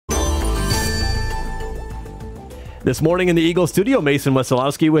This morning in the Eagle studio, Mason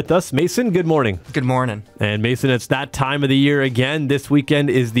Weselowski with us. Mason, good morning. Good morning. And Mason, it's that time of the year again. This weekend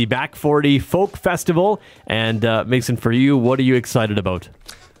is the Back 40 Folk Festival. And Mason, for you, what are you excited about?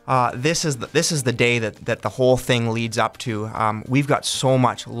 This is the day that the whole thing leads up to. We've got so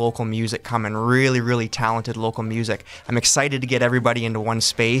much local music coming, really talented local music. I'm excited to get everybody into one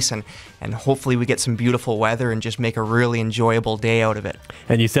space and hopefully we get some beautiful weather and just make a really enjoyable day out of it.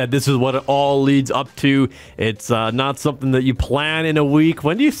 And you said this is what it all leads up to. It's not something that you plan in a week.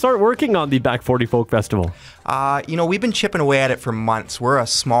 When do you start working on the Back 40 Folk Festival? We've been chipping away at it for months. We're a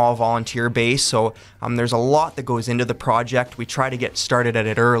small volunteer base, so there's a lot that goes into the project. We try to get started at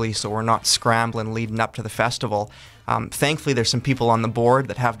it early so we're not scrambling leading up to the festival. Thankfully, there's some people on the board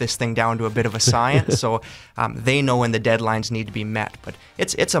that have this thing down to a bit of a science, so they know when the deadlines need to be met. But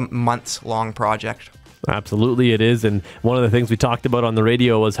it's a months-long project. Absolutely it is, and one of the things we talked about on the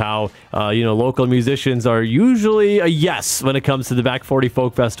radio was how local musicians are usually a yes when it comes to the Back 40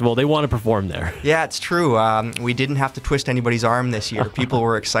 Folk Festival. They want to perform there. Yeah, it's true. We didn't have to twist anybody's arm this year. People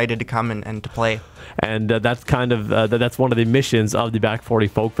were excited to come and to play. And that's kind of that's one of the missions of the Back 40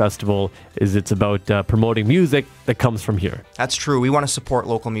 Folk Festival. Is it's about promoting music that comes from here. That's true. We want to support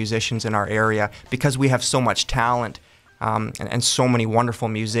local musicians in our area because we have so much talent. And so many wonderful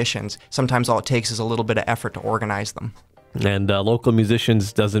musicians. Sometimes all it takes is a little bit of effort to organize them. And local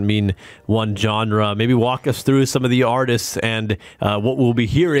musicians doesn't mean one genre. Maybe walk us through some of the artists and what we'll be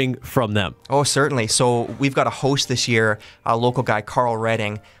hearing from them. Oh, certainly. So we've got a host this year, a local guy, Carl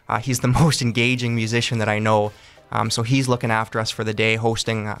Redding. He's the most engaging musician that I know. So he's looking after us for the day,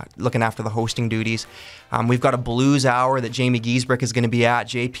 looking after the hosting duties. We've got a blues hour that Jamie Giesbrick is going to be at,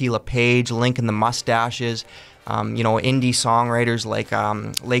 JP LePage, Lincoln the Mustaches. Indie songwriters like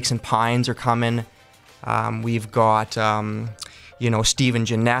Lakes and Pines are coming. We've got, Stephen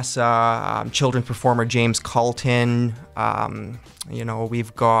Janessa, children's performer James Colton.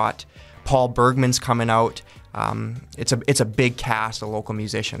 We've got Paul Bergman's coming out. It's a big cast of local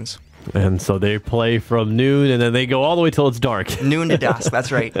musicians. And so they play from noon, and then they go all the way till it's dark. Noon to dusk,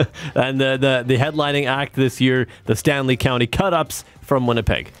 that's right. And the headlining act this year, the Stanley County Cut-Ups from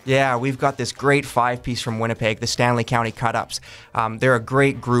Winnipeg. Yeah, we've got this great five-piece from Winnipeg, the Stanley County Cut-Ups. They're a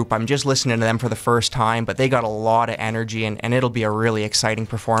great group. I'm just listening to them for the first time, but they got a lot of energy, and it'll be a really exciting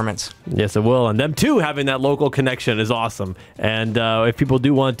performance. Yes, it will. And them, too, having that local connection is awesome. And if people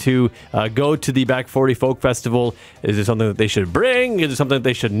do want to go to the Back 40 Folk Festival, is it something that they should bring? Is it something that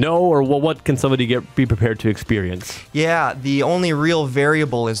they should know? Or what can somebody be prepared to experience? Yeah, the only real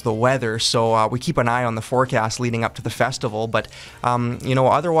variable is the weather, so we keep an eye on the forecast leading up to the festival. But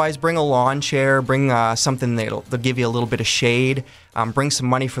otherwise, bring a lawn chair, bring something that'll give you a little bit of shade. Bring some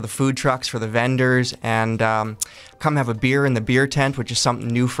money for the food trucks, for the vendors, and come have a beer in the beer tent, which is something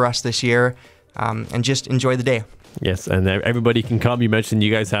new for us this year, and just enjoy the day. Yes, and everybody can come. You mentioned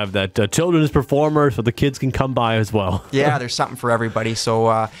you guys have that children's performer, so the kids can come by as well. Yeah, there's something for everybody.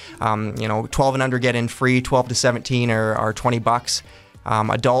 So, 12 and under get in free, 12 to 17 are $20.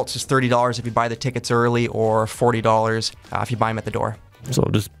 Adults is $30 if you buy the tickets early, or $40 if you buy them at the door. So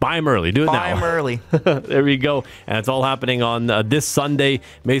just buy them early. Do it now. Buy them early. There we go. And it's all happening on this Sunday.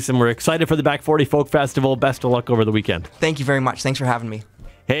 Mason, we're excited for the Back 40 Folk Festival. Best of luck over the weekend. Thank you very much. Thanks for having me.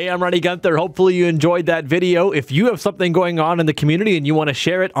 Hey, I'm Ronnie Gunther. Hopefully you enjoyed that video. If you have something going on in the community and you want to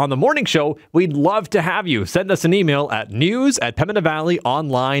share it on the morning show, we'd love to have you. Send us an email at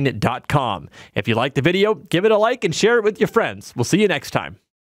news@pembinavalleyonline.com. If you like the video, give it a like and share it with your friends. We'll see you next time.